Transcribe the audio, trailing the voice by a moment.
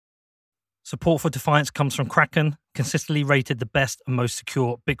Support for Defiance comes from Kraken, consistently rated the best and most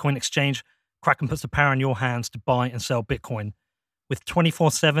secure Bitcoin exchange. Kraken puts the power in your hands to buy and sell Bitcoin. With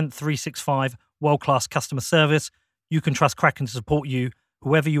 24/7, 365 world-class customer service, you can trust Kraken to support you,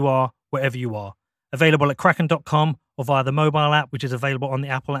 whoever you are, wherever you are. Available at kraken.com or via the mobile app, which is available on the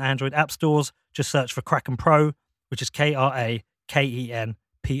Apple and Android app stores. Just search for Kraken Pro, which is KrakenPro.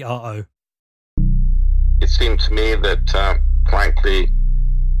 It seemed to me that, frankly,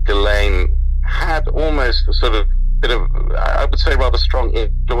 Ghislaine had almost a sort of bit of, I would say, rather strong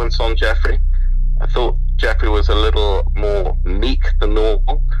influence on Jeffrey. I thought Jeffrey was a little more meek than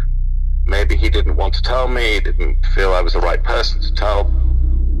normal. Maybe he didn't want to tell me, he didn't feel I was the right person to tell.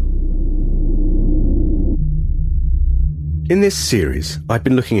 In this series, I've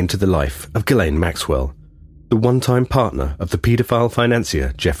been looking into the life of Ghislaine Maxwell, the one-time partner of the paedophile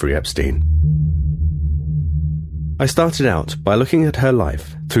financier Jeffrey Epstein. I started out by looking at her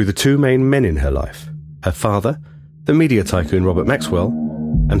life through the two main men in her life, her father, the media tycoon Robert Maxwell,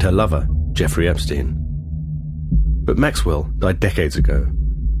 and her lover, Jeffrey Epstein. But Maxwell died decades ago,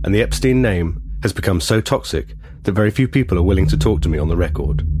 and the Epstein name has become so toxic that very few people are willing to talk to me on the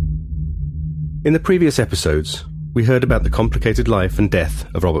record. In the previous episodes, we heard about the complicated life and death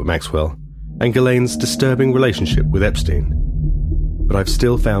of Robert Maxwell and Ghislaine's disturbing relationship with Epstein. But I've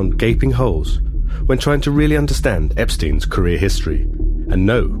still found gaping holes when trying to really understand Epstein's career history and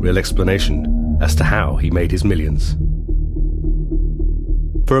no real explanation as to how he made his millions.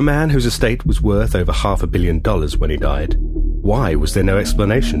 For a man whose estate was worth over $500 million when he died, why was there no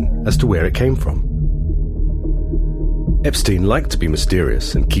explanation as to where it came from? Epstein liked to be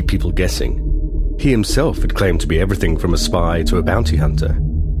mysterious and keep people guessing. He himself had claimed to be everything from a spy to a bounty hunter.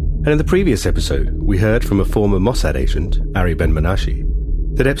 And in the previous episode, we heard from a former Mossad agent, Ari Ben-Menashe,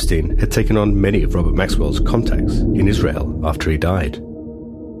 that Epstein had taken on many of Robert Maxwell's contacts in Israel after he died.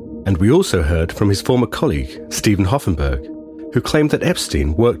 And we also heard from his former colleague, Stephen Hoffenberg, who claimed that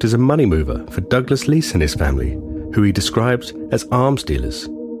Epstein worked as a money mover for Douglas Leese and his family, who he described as arms dealers.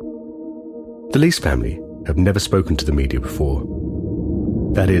 The Leese family have never spoken to the media before.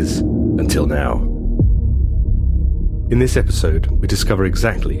 That is, until now. In this episode, we discover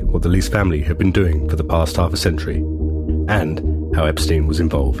exactly what the Leese family have been doing for the past half a century, and how Epstein was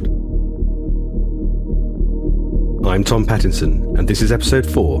involved. I'm Tom Pattinson, and this is episode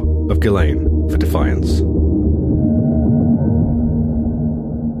 4 of Ghislaine for Defiance.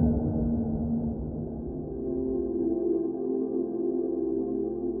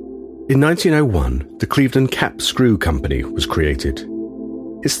 In 1901, the Cleveland Cap Screw Company was created.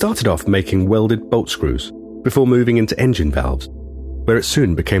 It started off making welded bolt screws before moving into engine valves, where it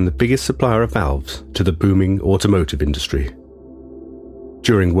soon became the biggest supplier of valves to the booming automotive industry.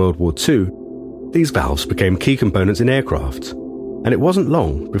 During World War II, these valves became key components in aircraft, and it wasn't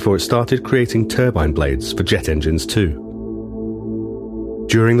long before it started creating turbine blades for jet engines too.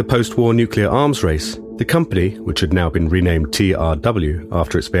 During the post-war nuclear arms race, the company, which had now been renamed TRW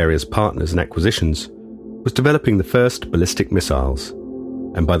after its various partners and acquisitions, was developing the first ballistic missiles,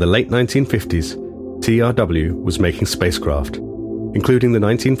 and by the late 1950s, TRW was making spacecraft, including the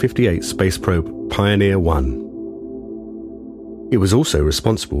 1958 space probe Pioneer 1. It was also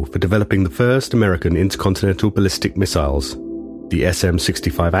responsible for developing the first American intercontinental ballistic missiles, the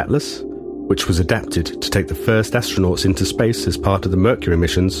SM-65 Atlas, which was adapted to take the first astronauts into space as part of the Mercury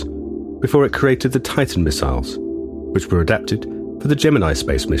missions, before it created the Titan missiles, which were adapted for the Gemini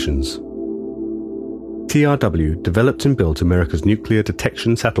space missions. TRW developed and built America's nuclear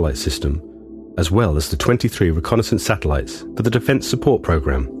detection satellite system, as well as the 23 reconnaissance satellites for the Defense Support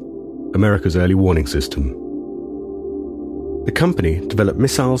Program, America's early warning system. The company developed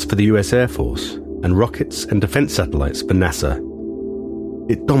missiles for the US Air Force and rockets and defense satellites for NASA.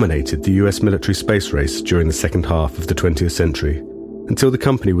 It dominated the US military space race during the second half of the 20th century, until the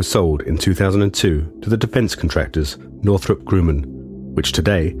company was sold in 2002 to the defense contractors Northrop Grumman, which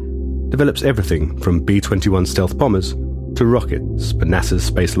today develops everything from B-21 stealth bombers to rockets for NASA's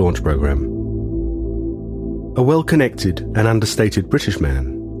Space Launch Program. A well-connected and understated British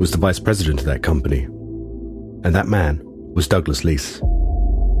man was the vice president of that company, and that man was Douglas Leese.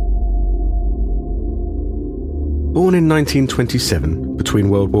 Born in 1927, between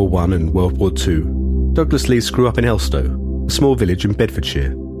World War I and World War II, Douglas Leese grew up in Elstow, a small village in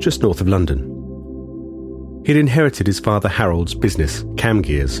Bedfordshire, just north of London. He'd inherited his father Harold's business, Cam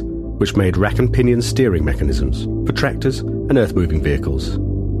Gears, which made rack and pinion steering mechanisms for tractors and earth-moving vehicles.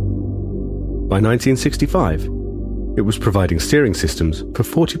 By 1965, it was providing steering systems for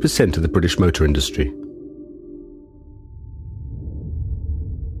 40% of the British motor industry.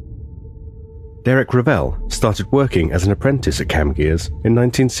 Derek Revell started working as an apprentice at Cam Gears in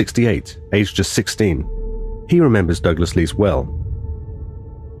 1968, aged just 16. He remembers Douglas Leese well.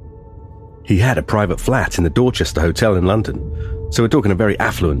 He had a private flat in the Dorchester Hotel in London, so we're talking a very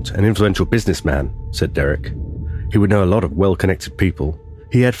affluent and influential businessman, said Derek. He would know a lot of well-connected people.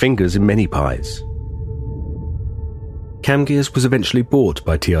 He had fingers in many pies. Cam Gears was eventually bought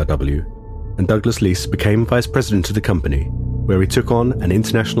by TRW, and Douglas Leese became vice president of the company, where he took on an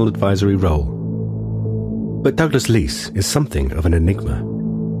international advisory role. But Douglas Leese is something of an enigma.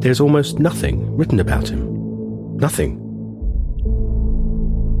 There's almost nothing written about him. Nothing.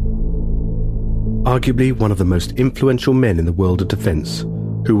 Arguably one of the most influential men in the world of defence,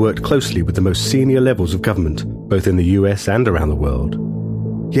 who worked closely with the most senior levels of government, both in the US and around the world.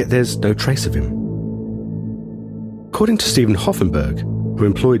 Yet there's no trace of him. According to Stephen Hoffenberg, who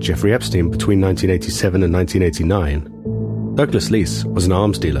employed Jeffrey Epstein between 1987 and 1989, Douglas Leese was an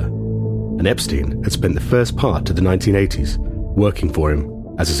arms dealer, and Epstein had spent the first part of the 1980s working for him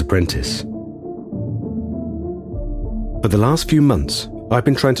as his apprentice. For the last few months, I've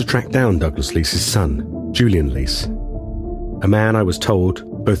been trying to track down Douglas Leese's son, Julian Leese, a man I was told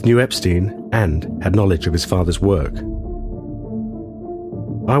both knew Epstein and had knowledge of his father's work.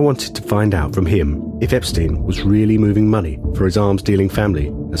 I wanted to find out from him if Epstein was really moving money for his arms-dealing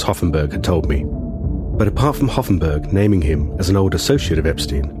family, as Hoffenberg had told me. But apart from Hoffenberg naming him as an old associate of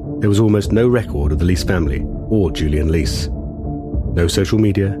Epstein, there was almost no record of the Leese family or Julian Leese. No social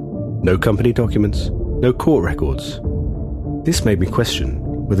media, no company documents, no court records. This made me question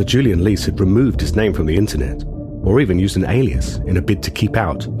whether Julian Leese had removed his name from the internet, or even used an alias in a bid to keep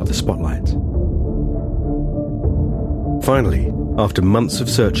out of the spotlight. Finally, after months of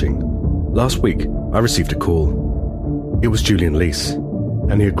searching, last week I received a call. It was Julian Leese,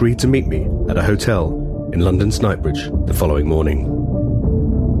 and he agreed to meet me at a hotel in London's Knightsbridge the following morning.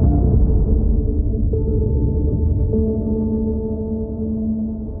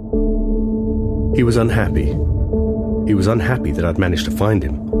 He was unhappy. He was unhappy that I'd managed to find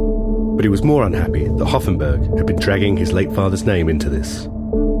him, but he was more unhappy that Hoffenberg had been dragging his late father's name into this.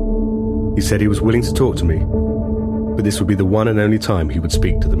 He said he was willing to talk to me, but this would be the one and only time he would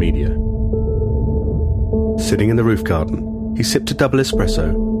speak to the media. Sitting in the roof garden, he sipped a double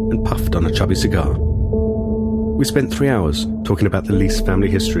espresso and puffed on a chubby cigar. We spent 3 hours talking about the Leese family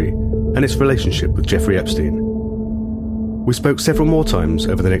history and its relationship with Jeffrey Epstein. We spoke several more times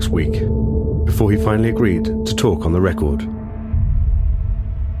over the next week, before he finally agreed to talk on the record.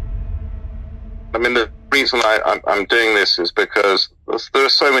 I mean, the reason I'm doing this is because there are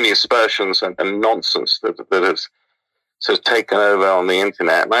so many aspersions and nonsense that has sort of taken over on the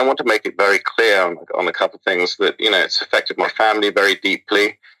internet. And I want to make it very clear on a couple of things that, it's affected my family very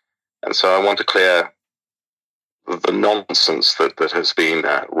deeply. And so I want to clear the nonsense that has been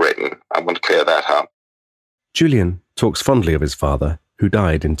written. I want to clear that up. Julian talks fondly of his father, who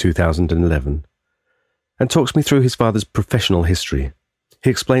died in 2011, and talks me through his father's professional history. He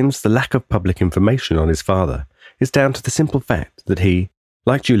explains the lack of public information on his father is down to the simple fact that he,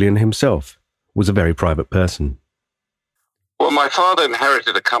 like Julian himself, was a very private person. Well, my father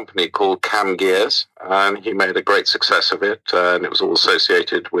inherited a company called Cam Gears, and he made a great success of it, and it was all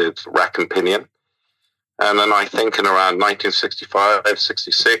associated with rack and pinion. And then I think in around 1965,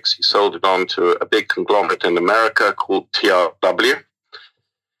 66, he sold it on to a big conglomerate in America called TRW.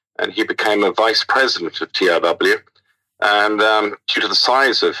 And he became a vice president of TRW. And due to the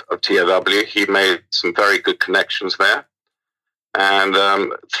size of TRW, he made some very good connections there. And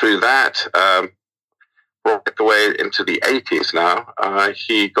through that, right the way into the 80s now,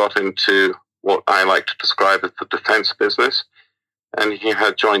 he got into what I like to describe as the defense business. And he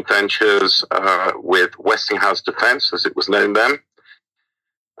had joint ventures with Westinghouse Defense, as it was known then.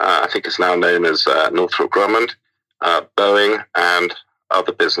 I think it's now known as Northrop Grumman, Boeing, and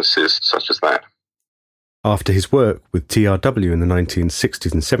other businesses such as that. After his work with TRW in the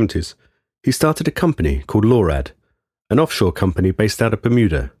 1960s and 70s, he started a company called LORAD, an offshore company based out of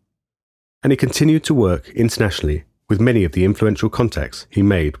Bermuda. And he continued to work internationally with many of the influential contacts he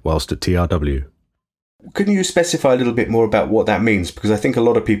made whilst at TRW. Can you specify a little bit more about what that means? Because I think a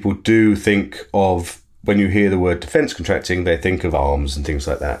lot of people do think of, when you hear the word defence contracting, they think of arms and things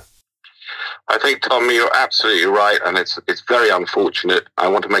like that. I think, Tom, you're absolutely right, and it's very unfortunate. I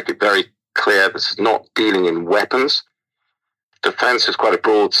want to make it very clear this is not dealing in weapons. Defence is quite a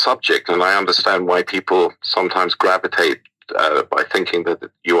broad subject, and I understand why people sometimes gravitate by thinking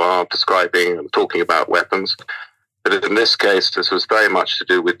that you are describing and talking about weapons. But in this case, this was very much to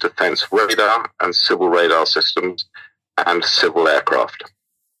do with defence radar and civil radar systems and civil aircraft.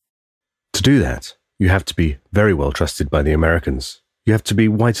 To do that, you have to be very well trusted by the Americans. You have to be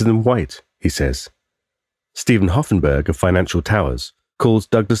whiter than white he says. Stephen Hoffenberg of Financial Towers calls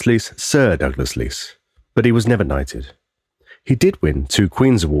Douglas Leese Sir Douglas Leese, but he was never knighted. He did win 2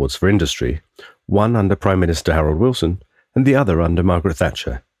 Queen's Awards for industry, one under Prime Minister Harold Wilson and the other under Margaret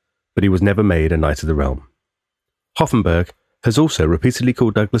Thatcher, but he was never made a Knight of the Realm. Hoffenberg has also repeatedly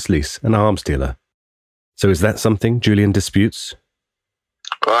called Douglas Leese an arms dealer. So is that something Julian disputes?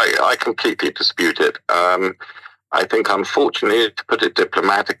 I completely dispute it. I think, unfortunately, to put it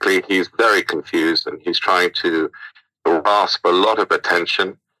diplomatically, he's very confused and he's trying to grasp a lot of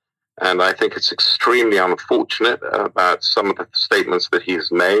attention. And I think it's extremely unfortunate about some of the statements that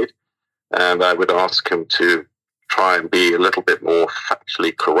he's made. And I would ask him to try and be a little bit more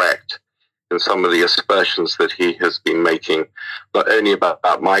factually correct in some of the aspersions that he has been making, not only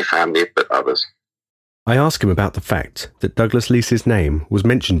about my family, but others. I ask him about the fact that Douglas Leese's name was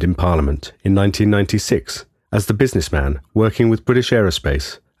mentioned in Parliament in 1996 as the businessman working with British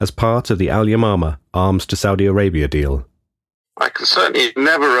Aerospace as part of the Al Yamama arms to Saudi Arabia deal. I can certainly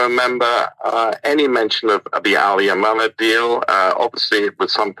never remember any mention of the Al Yamama deal. Obviously, it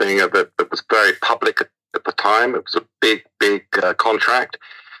was something that was very public at the time. It was a big contract.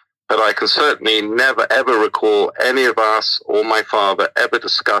 But I can certainly never, ever recall any of us or my father ever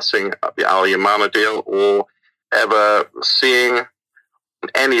discussing the Al Yamama deal or ever seeing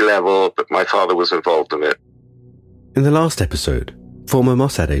at any level that my father was involved in it. In the last episode, former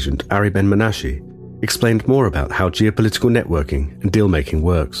Mossad agent Ari Ben Menashe explained more about how geopolitical networking and deal-making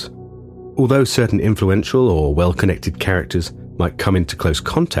works. Although certain influential or well-connected characters might come into close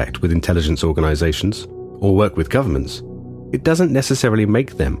contact with intelligence organizations or work with governments, it doesn't necessarily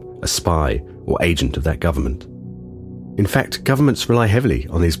make them a spy or agent of that government. In fact, governments rely heavily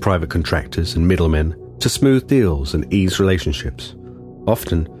on these private contractors and middlemen to smooth deals and ease relationships.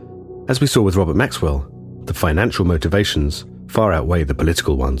 Often, as we saw with Robert Maxwell, the financial motivations far outweigh the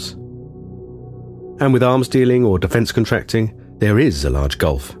political ones. And with arms dealing or defence contracting, there is a large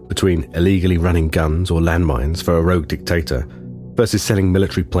gulf between illegally running guns or landmines for a rogue dictator versus selling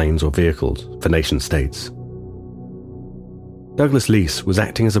military planes or vehicles for nation-states. Douglas Leese was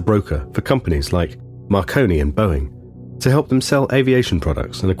acting as a broker for companies like Marconi and Boeing to help them sell aviation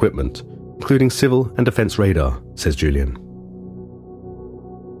products and equipment, including civil and defence radar, says Julian.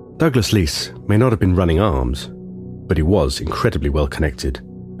 Douglas Leese may not have been running arms, but he was incredibly well connected,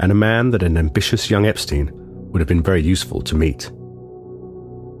 and a man that an ambitious young Epstein would have been very useful to meet.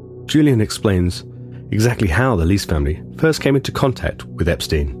 Julian explains exactly how the Leese family first came into contact with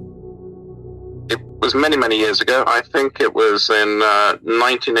Epstein. It was many years ago. I think it was in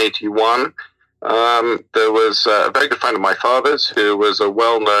 1981. There was a very good friend of my father's who was a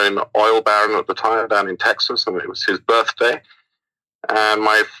well-known oil baron at the time down in Texas, and it was his birthday. And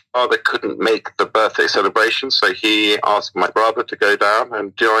my father couldn't make the birthday celebration, so he asked my brother to go down.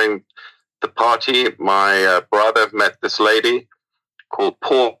 And during the party, my brother met this lady called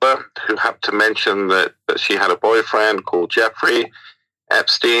Paula, who happened to mention that she had a boyfriend called Jeffrey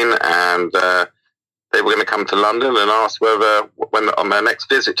Epstein, and they were going to come to London and asked whether, when on their next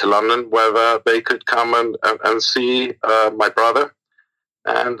visit to London, whether they could come and see my brother.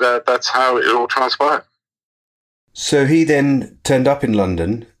 And that's how it all transpired. So he then turned up in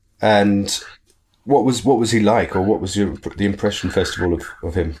London, and what was he like, or what was the impression, first of all,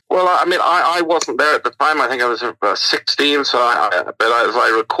 of him? Well, I mean, I wasn't there at the time. I think I was 16, but as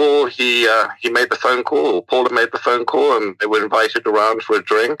I recall, he made the phone call, or Paula made the phone call, and they were invited around for a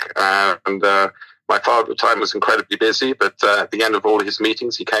drink. And my father at the time was incredibly busy, but at the end of all his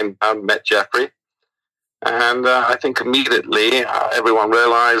meetings, he came down and met Jeffrey. And I think immediately everyone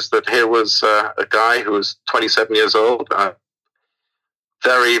realized that here was a guy who was 27 years old,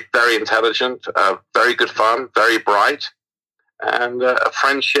 very, very intelligent, very good fun, very bright, and a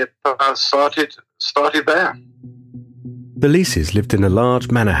friendship started there. The Leeses lived in a large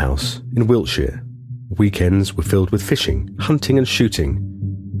manor house in Wiltshire. Weekends were filled with fishing, hunting and shooting,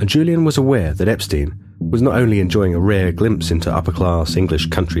 and Julian was aware that Epstein was not only enjoying a rare glimpse into upper-class English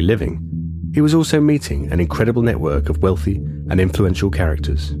country living, he was also meeting an incredible network of wealthy and influential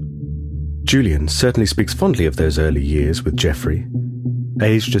characters. Julian certainly speaks fondly of those early years with Jeffrey.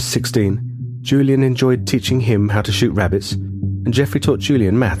 Aged just 16, Julian enjoyed teaching him how to shoot rabbits, and Jeffrey taught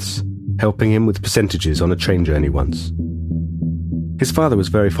Julian maths, helping him with percentages on a train journey once. His father was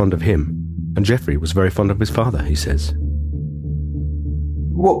very fond of him, and Jeffrey was very fond of his father, he says.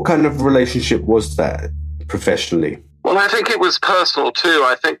 What kind of relationship was that, professionally? Well, I think it was personal too.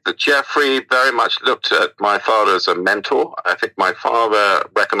 I think that Jeffrey very much looked at my father as a mentor. I think my father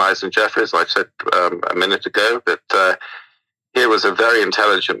recognized in Jeffrey, as I said a minute ago, that he was a very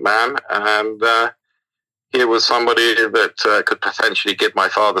intelligent man, and he was somebody that could potentially give my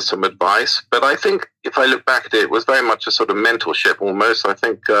father some advice. But I think if I look back at it, it was very much a sort of mentorship almost. I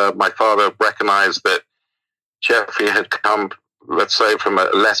think my father recognized that Jeffrey had come, let's say, from a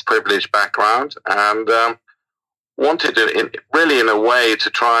less privileged background and wanted to, really in a way, to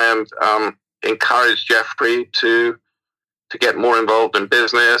try and encourage Jeffrey to get more involved in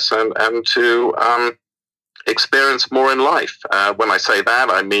business and to experience more in life. When I say that,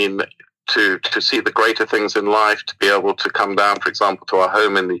 I mean to see the greater things in life, to be able to come down, for example, to our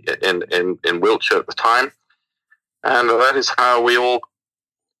home in Wiltshire at the time. And that is how we all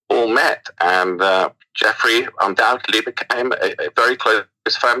met. And Jeffrey undoubtedly became a very close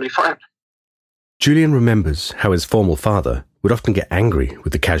family friend. Julian remembers how his formal father would often get angry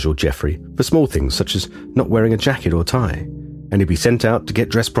with the casual Jeffrey for small things such as not wearing a jacket or tie, and he'd be sent out to get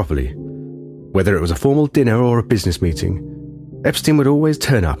dressed properly. Whether it was a formal dinner or a business meeting, Epstein would always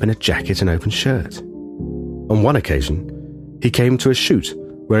turn up in a jacket and open shirt. On one occasion, he came to a shoot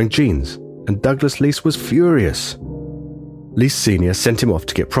wearing jeans, and Douglas Leese was furious. Leese Sr. sent him off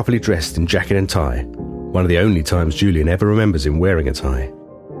to get properly dressed in jacket and tie, one of the only times Julian ever remembers him wearing a tie.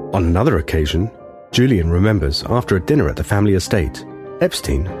 On another occasion, Julian remembers after a dinner at the family estate,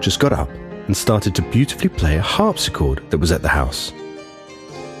 Epstein just got up and started to beautifully play a harpsichord that was at the house.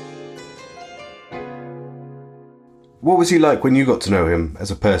 What was he like when you got to know him as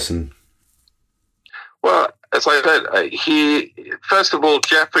a person? Well, as I said, first of all,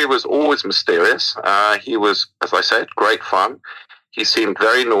 Jeffrey was always mysterious. He was, as I said, great fun. He seemed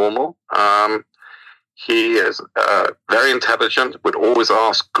very normal. He is very intelligent, would always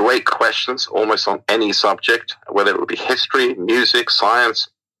ask great questions, almost on any subject, whether it would be history, music, science,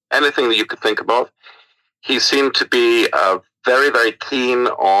 anything that you could think of. He seemed to be very, very keen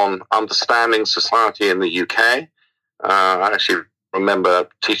on understanding society in the UK. I actually remember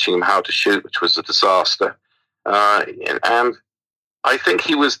teaching him how to shoot, which was a disaster. And I think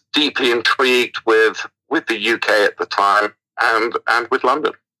he was deeply intrigued with the UK at the time and with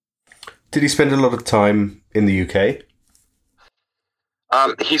London. Did he spend a lot of time in the UK?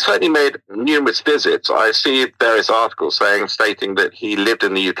 He certainly made numerous visits. I see various articles stating that he lived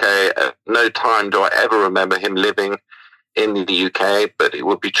in the UK. At no time do I ever remember him living in the UK, but it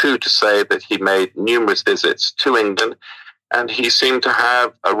would be true to say that he made numerous visits to England, and he seemed to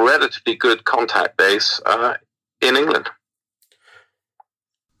have a relatively good contact base in England.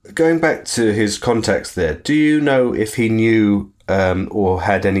 Going back to his contacts there, do you know if he knew or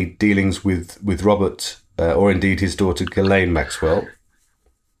had any dealings with Robert or indeed his daughter Ghislaine Maxwell?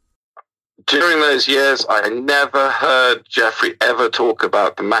 During those years, I never heard Jeffrey ever talk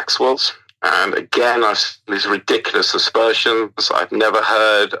about the Maxwells. And again, these ridiculous aspersions. I've never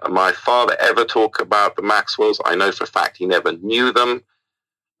heard my father ever talk about the Maxwells. I know for a fact he never knew them.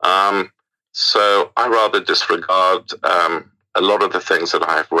 So I rather disregard a lot of the things that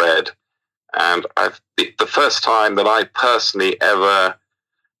I've read. And the first time that I personally ever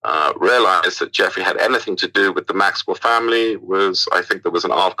realized that Jeffrey had anything to do with the Maxwell family was, I think there was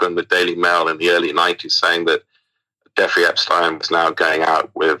an article in the Daily Mail in the early 90s saying that Jeffrey Epstein was now going out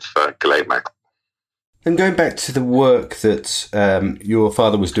with Ghislaine Maxwell. And going back to the work that your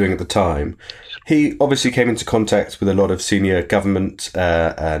father was doing at the time, he obviously came into contact with a lot of senior government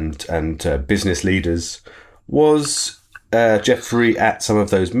and business leaders. Was Jeffrey at some of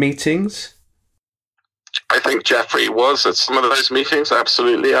those meetings? I think Jeffrey was at some of those meetings,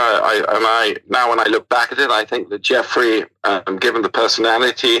 absolutely. Now when I look back at it, I think that Jeffrey, given the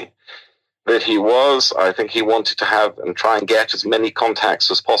personality that he was, I think he wanted to have and try and get as many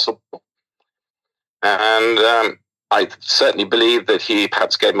contacts as possible. And I certainly believe that he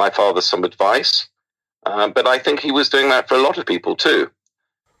perhaps gave my father some advice, but I think he was doing that for a lot of people too.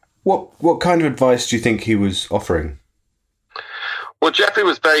 What kind of advice do you think he was offering? Well, Jeffrey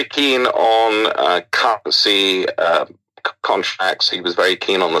was very keen on currency contracts. He was very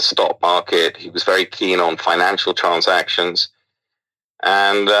keen on the stock market. He was very keen on financial transactions.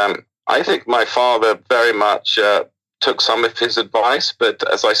 And I think my father very much took some of his advice. But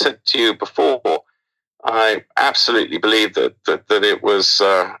as I said to you before, I absolutely believe that it was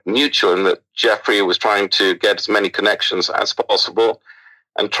mutual and that Jeffrey was trying to get as many connections as possible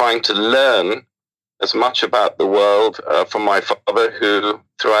and trying to learn as much about the world from my father, who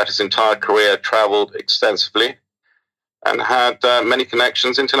throughout his entire career traveled extensively and had many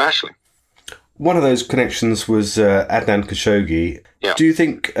connections internationally. One of those connections was Adnan Khashoggi. Yeah. Do you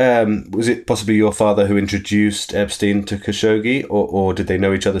think, was it possibly your father who introduced Epstein to Khashoggi, or did they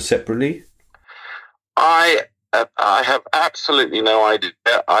know each other separately? I I have absolutely no idea.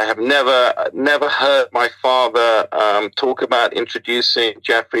 I have never heard my father talk about introducing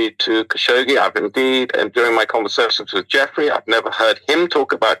Jeffrey to Khashoggi. I've indeed, and during my conversations with Jeffrey, I've never heard him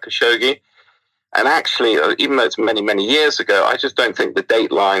talk about Khashoggi. And actually, even though it's many, many years ago, I just don't think the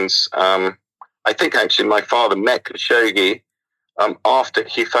date lines. I think actually my father met Khashoggi after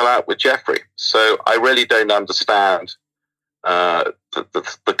he fell out with Jeffrey. So I really don't understand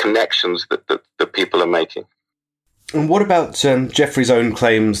the connections that people are making. And what about Jeffrey's own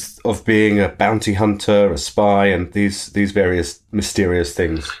claims of being a bounty hunter, a spy, and these various mysterious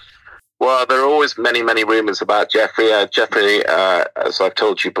things? Well, there are always many, many rumours about Jeffrey. Jeffrey, as I've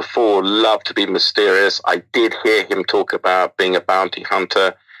told you before, loved to be mysterious. I did hear him talk about being a bounty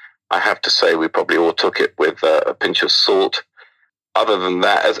hunter. I have to say we probably all took it with a pinch of salt. Other than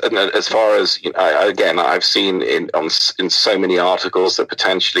that, as far as, again, I've seen in so many articles that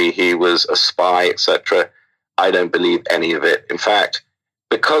potentially he was a spy, etc. I don't believe any of it. In fact,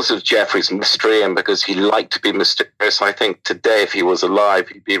 because of Jeffrey's mystery and because he liked to be mysterious, I think today, if he was alive,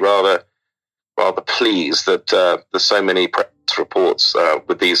 he'd be rather pleased that there's so many press reports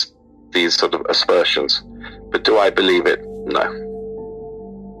with these sort of aspersions. But do I believe it?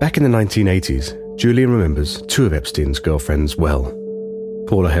 No. Back in the 1980s, Julian remembers two of Epstein's girlfriends well.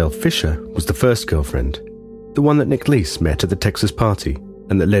 Paula Hale Fisher was the first girlfriend, the one that Nick Leese met at the Texas party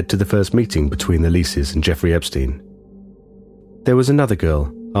and that led to the first meeting between the Leases and Jeffrey Epstein. There was another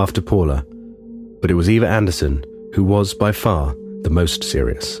girl after Paula, but it was Eva Anderson who was by far the most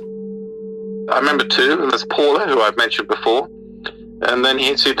serious. I remember two, and there's Paula, who I've mentioned before, and then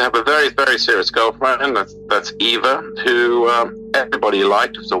he seemed to have a very, very serious girlfriend, and that's Eva, who everybody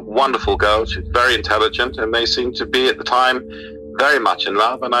liked. She was a wonderful girl. She was very intelligent, and they seemed to be, at the time, very much in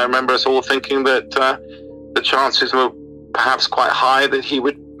love. And I remember us all thinking that the chances were perhaps quite high that he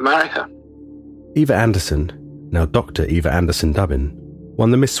would marry her. Eva Anderson, now Dr. Eva Anderson Dubbin,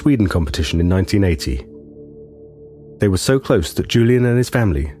 won the Miss Sweden competition in 1980. They were so close that Julian and his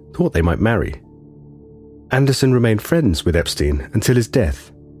family thought they might marry. Anderson remained friends with Epstein until his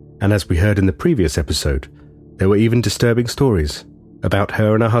death, and as we heard in the previous episode, there were even disturbing stories about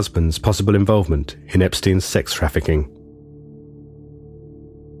her and her husband's possible involvement in Epstein's sex trafficking.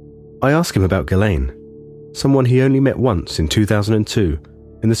 I asked him about Ghislaine, someone he only met once in 2002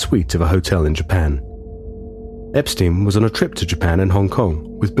 in the suite of a hotel in Japan. Epstein was on a trip to Japan and Hong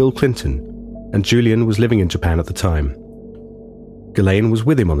Kong with Bill Clinton, and Julian was living in Japan at the time. Ghislaine was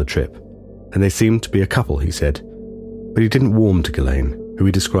with him on the trip, and they seemed to be a couple, he said, but he didn't warm to Ghislaine, who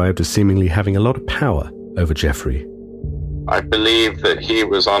he described as seemingly having a lot of power over Jeffrey. I believe that he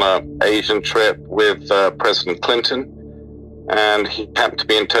was on an Asian trip with President Clinton, and he happened to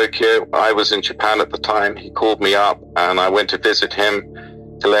be in Tokyo. I was in Japan at the time. He called me up, and I went to visit him.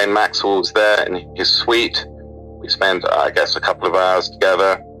 Ghislaine Maxwell was there in his suite. We spent, I guess, a couple of hours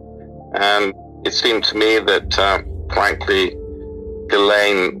together, and it seemed to me that, frankly,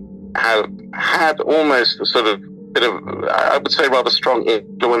 Ghislaine had almost a sort of bit of, I would say, rather strong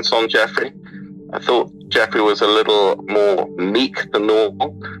influence on Jeffrey. I thought Jeffrey was a little more meek than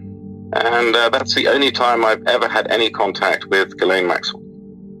normal, and that's the only time I've ever had any contact with Ghislaine Maxwell.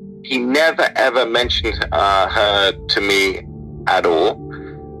 He never, ever mentioned her to me at all.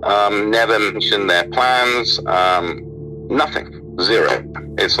 Never mentioned their plans. Nothing. Zero.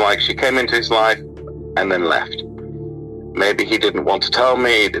 It's like she came into his life and then left. Maybe he didn't want to tell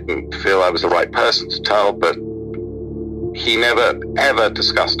me, he didn't feel I was the right person to tell, but he never, ever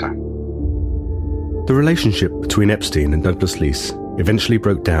discussed her. The relationship between Epstein and Douglas Leese eventually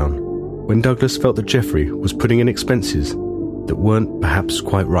broke down when Douglas felt that Jeffrey was putting in expenses that weren't perhaps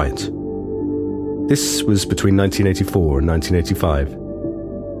quite right. This was between 1984 and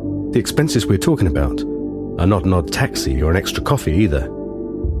 1985. The expenses we're talking about are not an odd taxi or an extra coffee either.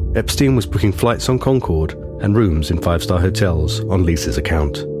 Epstein was booking flights on Concorde and rooms in five-star hotels on Leese's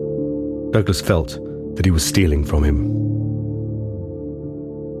account. Douglas felt that he was stealing from him.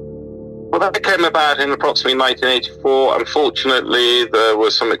 Well, that came about in approximately 1984. Unfortunately, there were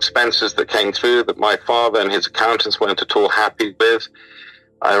some expenses that came through that my father and his accountants weren't at all happy with.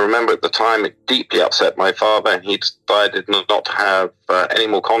 I remember at the time it deeply upset my father, and he decided not to have any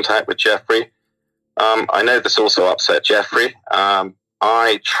more contact with Jeffrey. I know this also upset Jeffrey.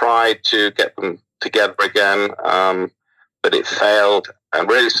 I tried to get them together again, but it failed. And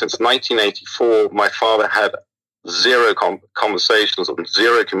really, since 1984, my father had zero conversations and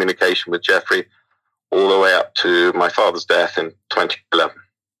zero communication with Jeffrey all the way up to my father's death in 2011.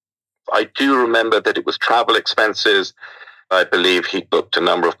 I do remember that it was travel expenses. I believe he booked a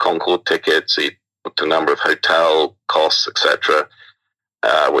number of Concorde tickets. He booked a number of hotel costs, etc.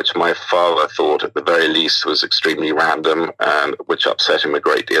 which my father thought at the very least was extremely random, and which upset him a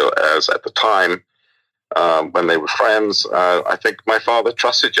great deal, as at the time, when they were friends, I think my father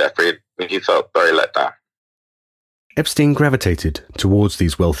trusted Jeffrey, and he felt very let down. Epstein gravitated towards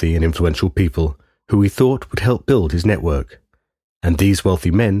these wealthy and influential people who he thought would help build his network. And these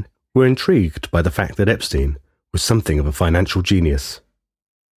wealthy men were intrigued by the fact that Epstein was something of a financial genius.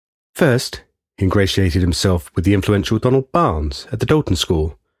 First, he ingratiated himself with the influential Donald Barnes at the Dalton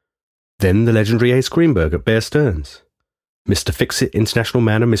School, then the legendary Ace Greenberg at Bear Stearns, Mr. Fix-It international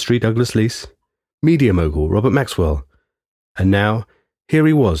man of mystery Douglas Leese, media mogul Robert Maxwell, and now here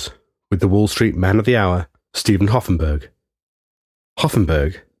he was with the Wall Street man of the hour, Stephen Hoffenberg.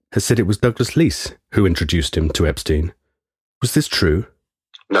 Hoffenberg has said it was Douglas Leese who introduced him to Epstein. Was this true?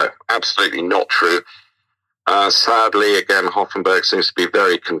 No, absolutely not true. Sadly, again, Hoffenberg seems to be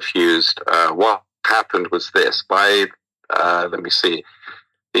very confused. What happened was this. Let me see,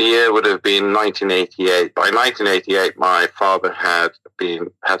 the year would have been 1988. By 1988, my father had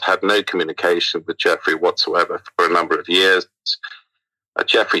had no communication with Jeffrey whatsoever for a number of years.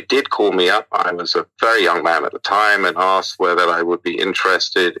 Jeffrey did call me up. I was a very young man at the time, and asked whether I would be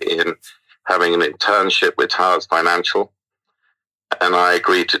interested in having an internship with Towers Financial, and I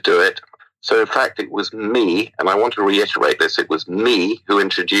agreed to do it. So in fact, it was me, and I want to reiterate this, it was me who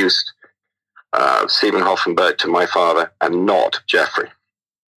introduced Stephen Hoffenberg to my father, and not Jeffrey.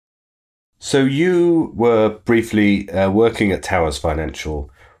 So you were briefly working at Towers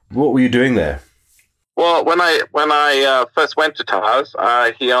Financial. What were you doing there? Well, when I first went to Towers,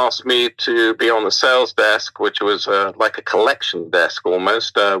 he asked me to be on the sales desk, which was like a collection desk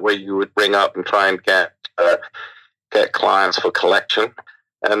almost, where you would ring up and try and get clients for collection.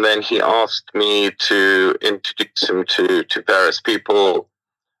 And then he asked me to introduce him to various people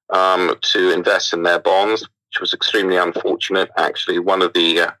to invest in their bonds, which was extremely unfortunate. Actually, one of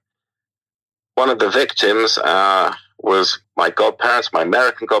the victims was my godparents, my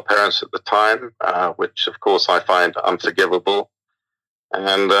American godparents at the time, which of course I find unforgivable.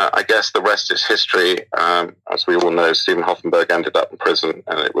 And I guess the rest is history. As we all know, Stephen Hoffenberg ended up in prison,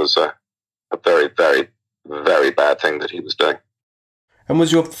 and it was a very, very, very bad thing that he was doing. And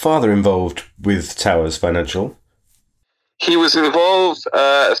was your father involved with Towers Financial? He was involved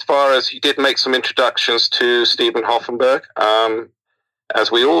as far as he did make some introductions to Stephen Hoffenberg, as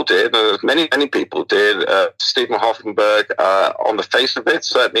we all did, and as many people did. Stephen Hoffenberg, on the face of it,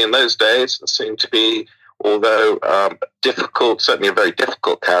 certainly in those days, seemed to be, although difficult, certainly a very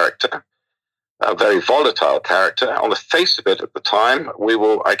difficult character, a very volatile character. On the face of it at the time, we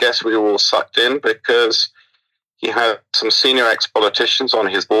were all sucked in because he had some senior ex-politicians on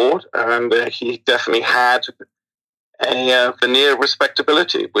his board, and he definitely had a veneer of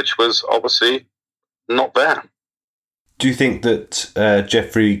respectability, which was obviously not there. Do you think that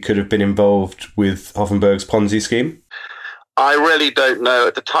Jeffrey could have been involved with Hoffenberg's Ponzi scheme? I really don't know.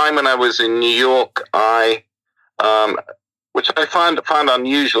 At the time when I was in New York, which I found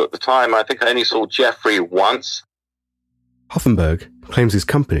unusual at the time, I think I only saw Jeffrey once. Hoffenberg claims his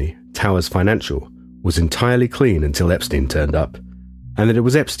company, Towers Financial, was entirely clean until Epstein turned up, and that it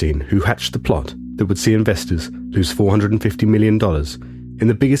was Epstein who hatched the plot that would see investors lose $450 million in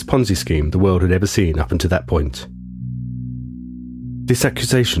the biggest Ponzi scheme the world had ever seen up until that point. This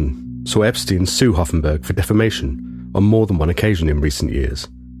accusation saw Epstein sue Hoffenberg for defamation on more than one occasion in recent years.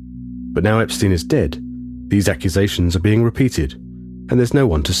 But now Epstein is dead, these accusations are being repeated, and there's no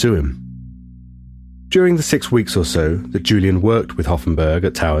one to sue him. During the 6 weeks or so that Julian worked with Hoffenberg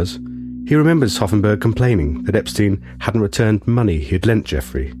at Towers, he remembers Hoffenberg complaining that Epstein hadn't returned money he had lent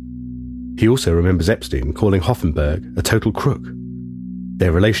Jeffrey. He also remembers Epstein calling Hoffenberg a total crook.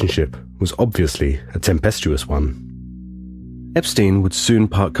 Their relationship was obviously a tempestuous one. Epstein would soon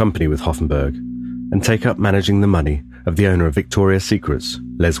part company with Hoffenberg and take up managing the money of the owner of Victoria's Secrets,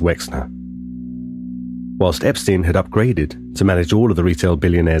 Les Wexner. Whilst Epstein had upgraded to manage all of the retail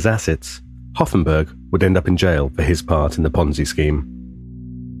billionaire's assets, Hoffenberg would end up in jail for his part in the Ponzi scheme.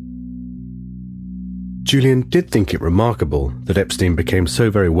 Julian did think it remarkable that Epstein became so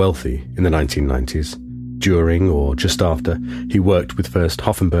very wealthy in the 1990s, during or just after he worked with first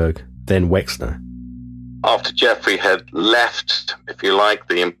Hoffenberg, then Wexner. After Jeffrey had left, if you like,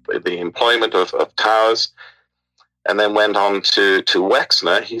 the employment of Towers, and then went on to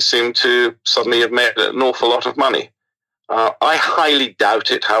Wexner, he seemed to suddenly have made an awful lot of money. I highly doubt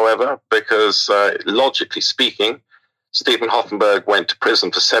it, however, because logically speaking, Stephen Hoffenberg went to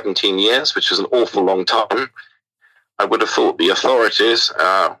prison for 17 years, which is an awful long time. I would have thought the authorities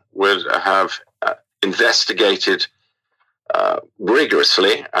would have investigated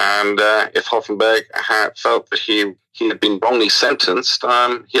rigorously, and if Hoffenberg had felt that he had been wrongly sentenced,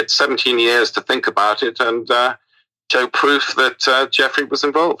 he had 17 years to think about it and show proof that Jeffrey was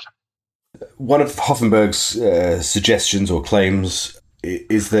involved. One of Hoffenberg's suggestions or claims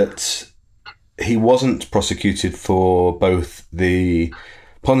is that he wasn't prosecuted for both the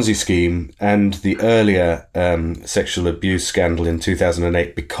Ponzi scheme and the earlier sexual abuse scandal in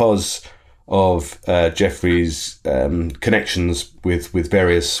 2008 because of Jeffrey's connections with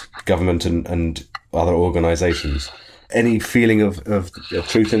various government and other organisations. Any feeling of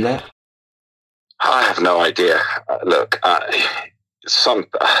truth in that? I have no idea. Look,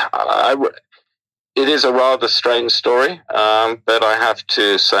 it is a rather strange story, but I have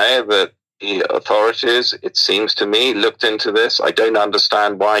to say that the authorities, it seems to me, looked into this. I don't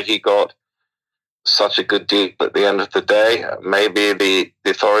understand why he got such a good deal at the end of the day. Maybe the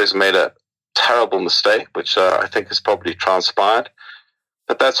authorities made a terrible mistake, which I think has probably transpired.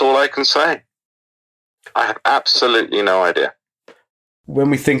 But that's all I can say. I have absolutely no idea. When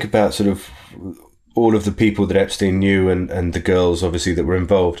we think about sort of all of the people that Epstein knew and the girls, obviously, that were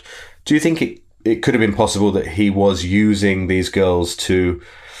involved, do you think it could have been possible that he was using these girls to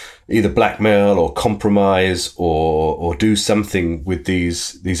either blackmail or compromise or do something with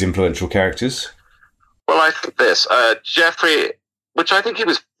these influential characters? Well, I think this. Jeffrey, which I think he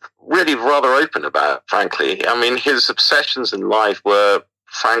was really rather open about, frankly. I mean, his obsessions in life were,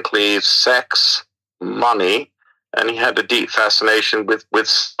 frankly, sex, money, and he had a deep fascination with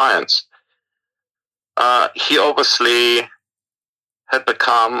science. He obviously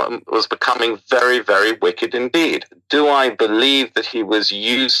was becoming very, very wicked indeed. Do I believe that he was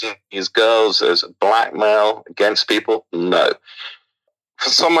using his girls as blackmail against people? No. For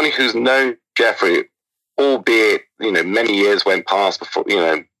someone who's known Jeffrey, albeit, many years went past before,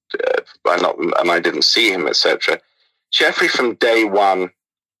 and I didn't see him, etc. Jeffrey from day one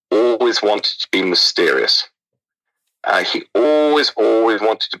always wanted to be mysterious. He always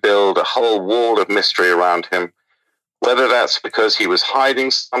wanted to build a whole wall of mystery around him, whether that's because he was hiding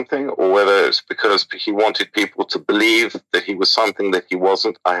something or whether it's because he wanted people to believe that he was something that he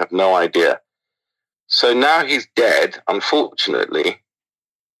wasn't. I have no idea. So now he's dead, unfortunately.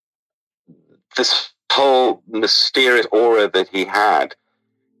 This whole mysterious aura that he had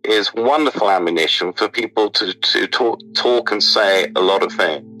is wonderful ammunition for people to talk and say a lot of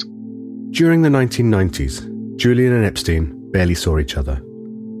things. During the 1990s, Julian and Epstein barely saw each other.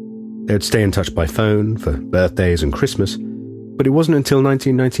 They would stay in touch by phone for birthdays and Christmas, but it wasn't until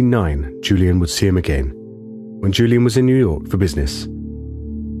 1999 Julian would see him again, when Julian was in New York for business.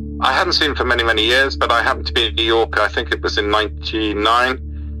 I hadn't seen him for many, many years, but I happened to be in New York, I think it was in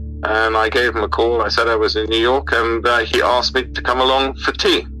 1999, and I gave him a call. I said I was in New York, and he asked me to come along for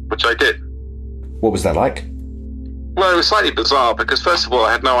tea, which I did. What was that like? Well, it was slightly bizarre because, first of all,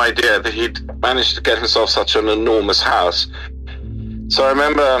 I had no idea that he'd managed to get himself such an enormous house. So I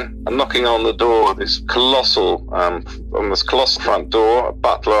remember knocking on the door, this colossal front door. A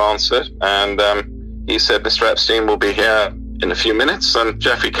butler answered, and he said, "Mr. Epstein will be here in a few minutes." And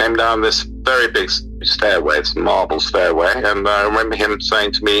Jeffrey came down this very big stairway, it's a marble stairway, and I remember him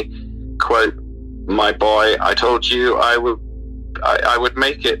saying to me, quote, "My boy, I told you I would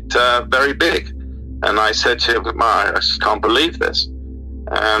make it very big." And I said to him, I just can't believe this.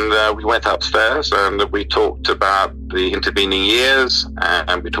 And we went upstairs and we talked about the intervening years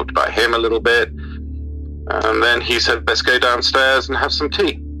and we talked about him a little bit. And then he said, "Let's go downstairs and have some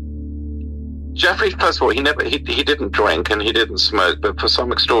tea." Jeffrey, first of all, he didn't drink and he didn't smoke, but for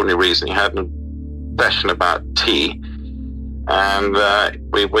some extraordinary reason, he had an obsession about tea. And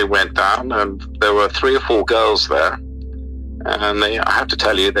we went down and there were 3 or 4 girls there. And I have to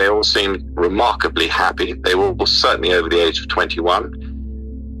tell you, they all seemed remarkably happy. They were all certainly over the age of 21.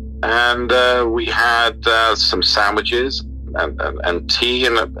 And we had some sandwiches and tea.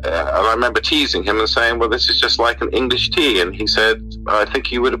 And I remember teasing him and saying, "Well, this is just like an English tea." And he said, "I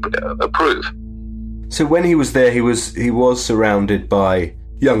think you would approve." So when he was there, he was surrounded by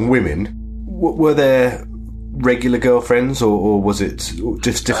young women. Were there regular girlfriends, or was it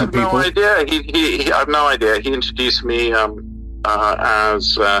just different people? I have no idea. I have no idea. He introduced me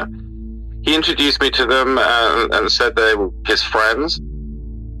he introduced me to them and said they were his friends.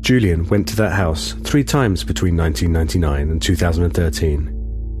 Julian went to that house 3 times between 1999 and 2013.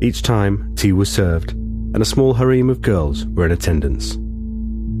 Each time, tea was served, and a small harem of girls were in attendance.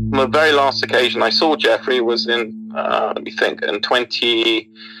 The very last occasion I saw Jeffrey was in, I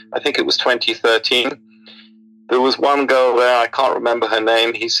think it was 2013. There was one girl there, I can't remember her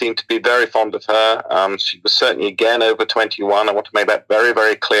name. He seemed to be very fond of her. She was certainly again over 21. I want to make that very,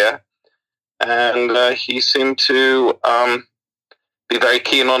 very clear. and he seemed to be very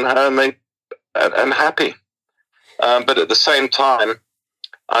keen on her and happy. But at the same time,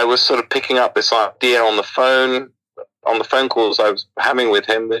 I was sort of picking up this idea on the phone calls I was having with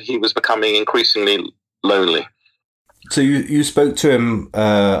him, that he was becoming increasingly lonely. So you spoke to him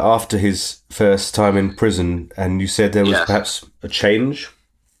after his first time in prison, and you said there was perhaps a change?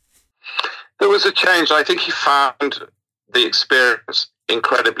 There was a change. I think he found the experience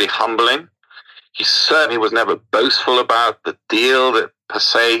incredibly humbling. He certainly was never boastful about the deal that per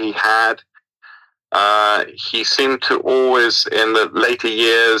se he had. He seemed to always, in the later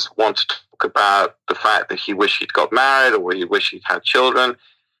years, want to talk about the fact that he wished he'd got married or he wished he'd had children.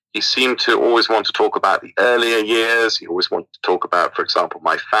 He seemed to always want to talk about the earlier years. He always wanted to talk about, for example,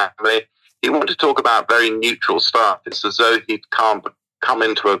 my family. He wanted to talk about very neutral stuff. It's as though he'd come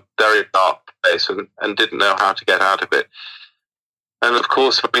into a very dark place and didn't know how to get out of it. And of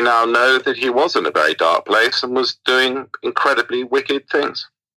course, we now know that he was in a very dark place and was doing incredibly wicked things.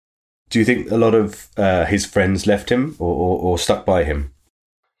 Do you think a lot of his friends left him or stuck by him?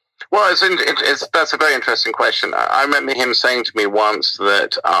 Well, that's a very interesting question. I remember him saying to me once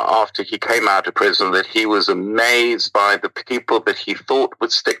that after he came out of prison, that he was amazed by the people that he thought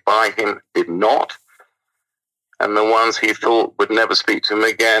would stick by him did not, and the ones he thought would never speak to him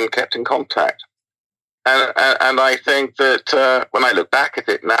again kept in contact. And I think that when I look back at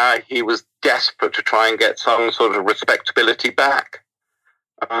it now, he was desperate to try and get some sort of respectability back,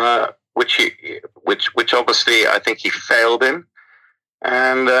 which obviously I think he failed in.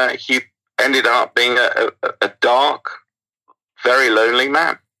 And he ended up being a dark, very lonely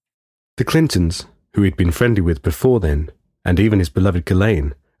man. The Clintons, who he'd been friendly with before then, and even his beloved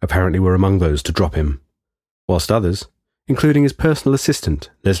Ghislaine, apparently were among those to drop him, whilst others, including his personal assistant,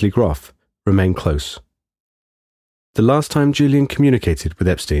 Leslie Groff, remained close. The last time Julian communicated with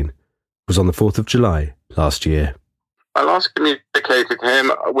Epstein was on the 4th of July last year. I last communicated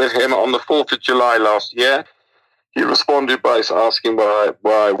with him on the 4th of July last year. He responded by asking where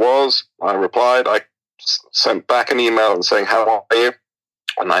I was. I replied. I sent back an email saying, "How are you?"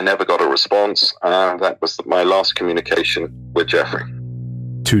 And I never got a response. That was my last communication with Jeffrey.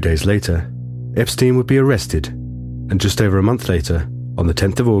 2 days later, Epstein would be arrested. And just over a month later, on the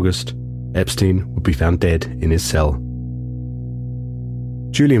 10th of August, Epstein would be found dead in his cell.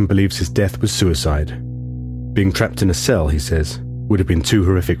 Julian believes his death was suicide. Being trapped in a cell, he says, would have been too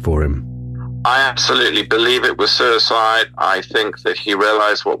horrific for him. I absolutely believe it was suicide. I think that he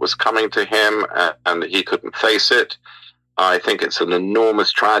realized what was coming to him and that he couldn't face it. I think it's an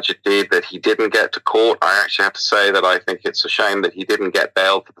enormous tragedy that he didn't get to court. I actually have to say that I think it's a shame that he didn't get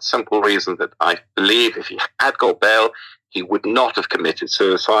bail for the simple reason that I believe if he had got bail, he would not have committed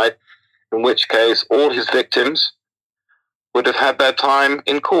suicide, in which case all his victims would have had their time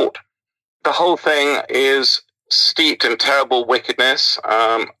in court. The whole thing is steeped in terrible wickedness.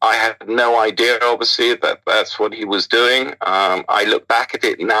 I had no idea, obviously, that that's what he was doing. I look back at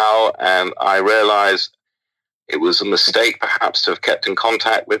it now and I realize it was a mistake perhaps to have kept in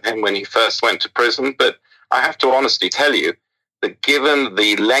contact with him when he first went to prison. But I have to honestly tell you that given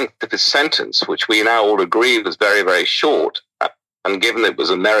the length of his sentence, which we now all agree was very, very short, and given it was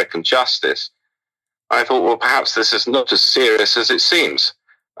American justice, I thought, well, perhaps this is not as serious as it seems.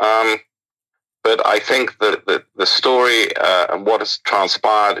 But I think that the story and what has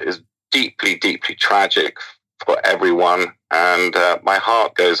transpired is deeply, deeply tragic for everyone. And my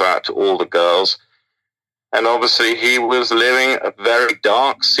heart goes out to all the girls. And obviously he was living a very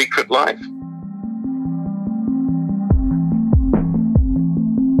dark, secret life.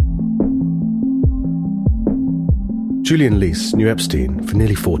 Julian Leese knew Epstein for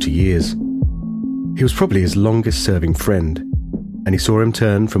nearly 40 years. He was probably his longest-serving friend, and he saw him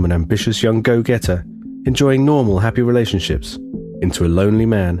turn from an ambitious young go-getter, enjoying normal, happy relationships, into a lonely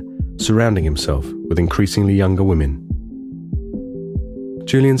man surrounding himself with increasingly younger women.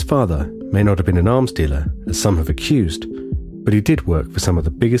 Julian's father may not have been an arms dealer, as some have accused, but he did work for some of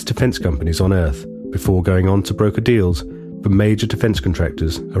the biggest defence companies on earth before going on to broker deals for major defence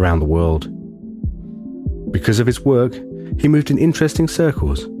contractors around the world. Because of his work, he moved in interesting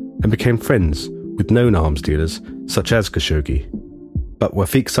circles and became friends with known arms dealers such as Khashoggi. But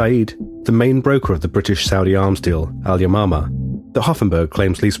Wafiq Saeed, the main broker of the British-Saudi arms deal Al Yamama, that Hoffenberg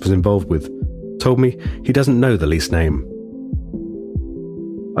claims Leese was involved with, told me he doesn't know the Leese name.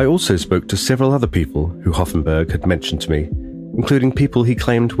 I also spoke to several other people who Hoffenberg had mentioned to me, including people he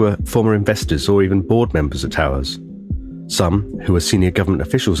claimed were former investors or even board members at Towers. Some, who were senior government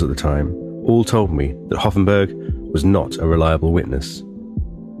officials at the time, all told me that Hoffenberg was not a reliable witness.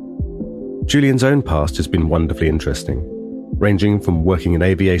 Julian's own past has been wonderfully interesting, ranging from working in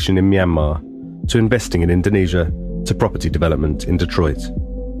aviation in Myanmar to investing in Indonesia to property development in Detroit.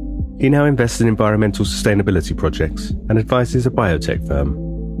 He now invests in environmental sustainability projects and advises a biotech firm.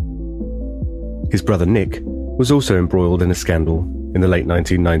 His brother Nick was also embroiled in a scandal in the late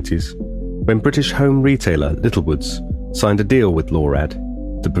 1990s when British home retailer Littlewoods signed a deal with Lorad,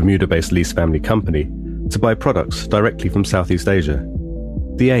 the Bermuda-based lease family company, to buy products directly from Southeast Asia.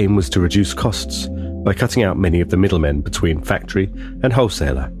 The aim was to reduce costs by cutting out many of the middlemen between factory and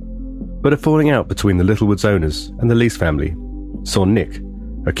wholesaler. But a falling out between the Littlewoods owners and the lease family saw Nick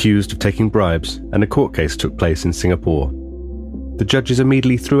accused of taking bribes, and a court case took place in Singapore. The judges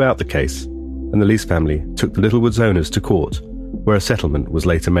immediately threw out the case, and the lease family took the Littlewoods owners to court, where a settlement was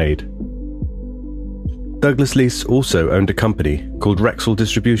later made. Douglas Leese also owned a company called Rexall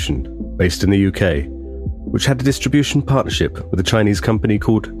Distribution, based in the UK, which had a distribution partnership with a Chinese company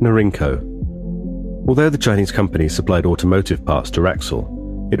called Norinco. Although the Chinese company supplied automotive parts to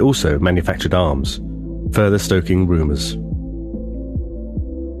Rexall, it also manufactured arms, further stoking rumours.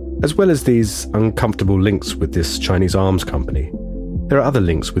 As well as these uncomfortable links with this Chinese arms company, there are other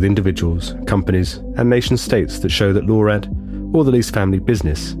links with individuals, companies, and nation-states that show that Lorad, or the Leese family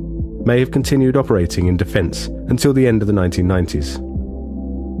business, may have continued operating in defence until the end of the 1990s.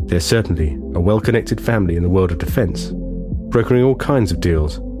 They're certainly a well-connected family in the world of defence, brokering all kinds of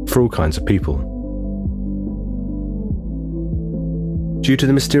deals for all kinds of people. Due to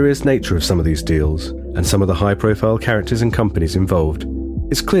the mysterious nature of some of these deals and some of the high-profile characters and companies involved,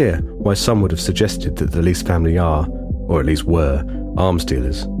 it's clear why some would have suggested that the Leese family are, or at least were, arms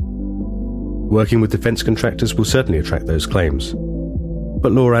dealers. Working with defence contractors will certainly attract those claims.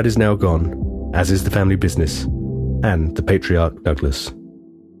 But Lorad is now gone, as is the family business, and the patriarch Douglas.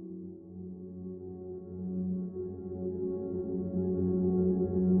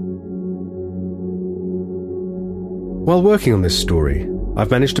 While working on this story,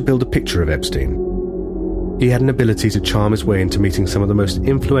 I've managed to build a picture of Epstein. He had an ability to charm his way into meeting some of the most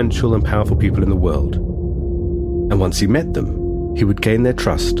influential and powerful people in the world. And once he met them, he would gain their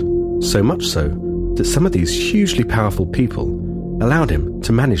trust, so much so that some of these hugely powerful people allowed him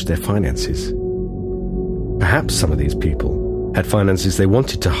to manage their finances. Perhaps some of these people had finances they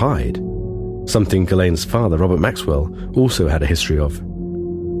wanted to hide, something Ghislaine's father, Robert Maxwell, also had a history of.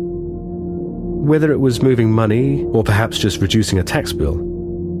 Whether it was moving money or perhaps just reducing a tax bill,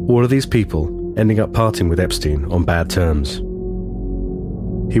 all of these people ending up parting with Epstein on bad terms.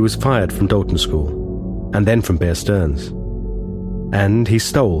 He was fired from Dalton School, and then from Bear Stearns. And he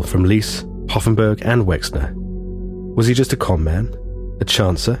stole from Leese, Hoffenberg and Wexner. Was he just a con man? A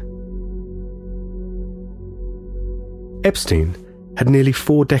chancer? Epstein had nearly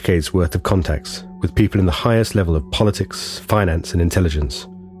 4 decades worth of contacts with people in the highest level of politics, finance and intelligence,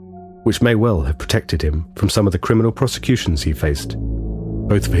 which may well have protected him from some of the criminal prosecutions he faced,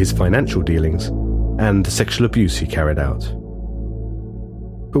 both for his financial dealings and the sexual abuse he carried out.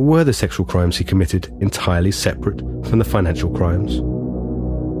 But were the sexual crimes he committed entirely separate from the financial crimes?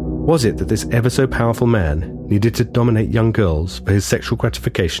 Was it that this ever-so-powerful man needed to dominate young girls for his sexual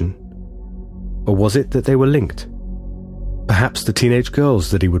gratification? Or was it that they were linked? Perhaps the teenage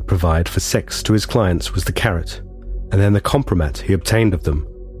girls that he would provide for sex to his clients was the carrot, and then the compromat he obtained of them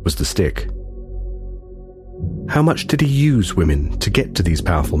was the stick. How much did he use women to get to these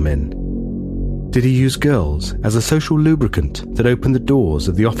powerful men? Did he use girls as a social lubricant that opened the doors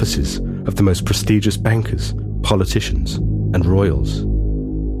of the offices of the most prestigious bankers, politicians, and royals?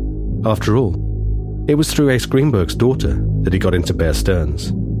 After all, it was through Ace Greenberg's daughter that he got into Bear Stearns,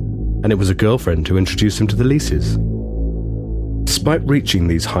 and it was a girlfriend who introduced him to the Leases. Despite reaching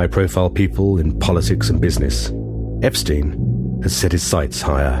these high-profile people in politics and business, Epstein had set his sights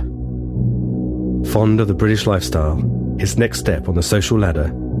higher. Fond of the British lifestyle, his next step on the social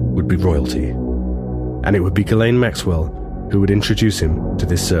ladder would be royalty, and it would be Ghislaine Maxwell who would introduce him to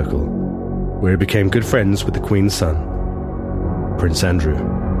this circle, where he became good friends with the Queen's son, Prince Andrew.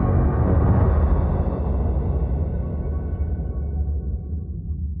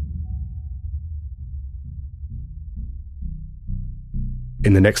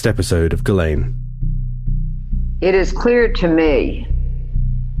 In the next episode of Ghislaine. It is clear to me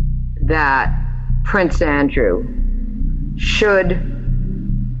that Prince Andrew should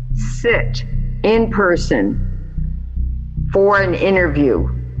sit in person for an interview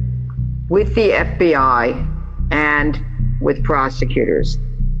with the FBI and with prosecutors.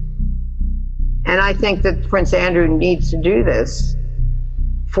 And I think that Prince Andrew needs to do this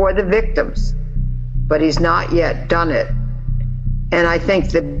for the victims, but he's not yet done it. And I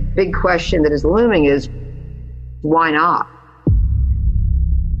think the big question that is looming is, why not?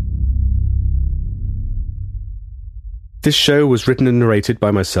 This show was written and narrated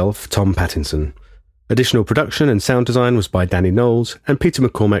by myself, Tom Pattinson. Additional production and sound design was by Danny Knowles, and Peter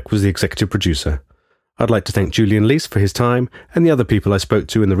McCormack was the executive producer. I'd like to thank Julian Leese for his time and the other people I spoke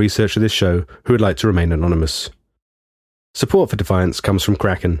to in the research of this show who would like to remain anonymous. Support for Defiance comes from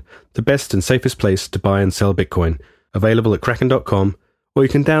Kraken, the best and safest place to buy and sell Bitcoin, available at kraken.com, or you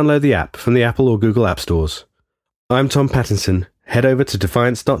can download the app from the Apple or Google App Stores. I'm Tom Pattinson. Head over to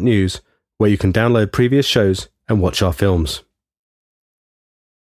defiance.news, where you can download previous shows and watch our films.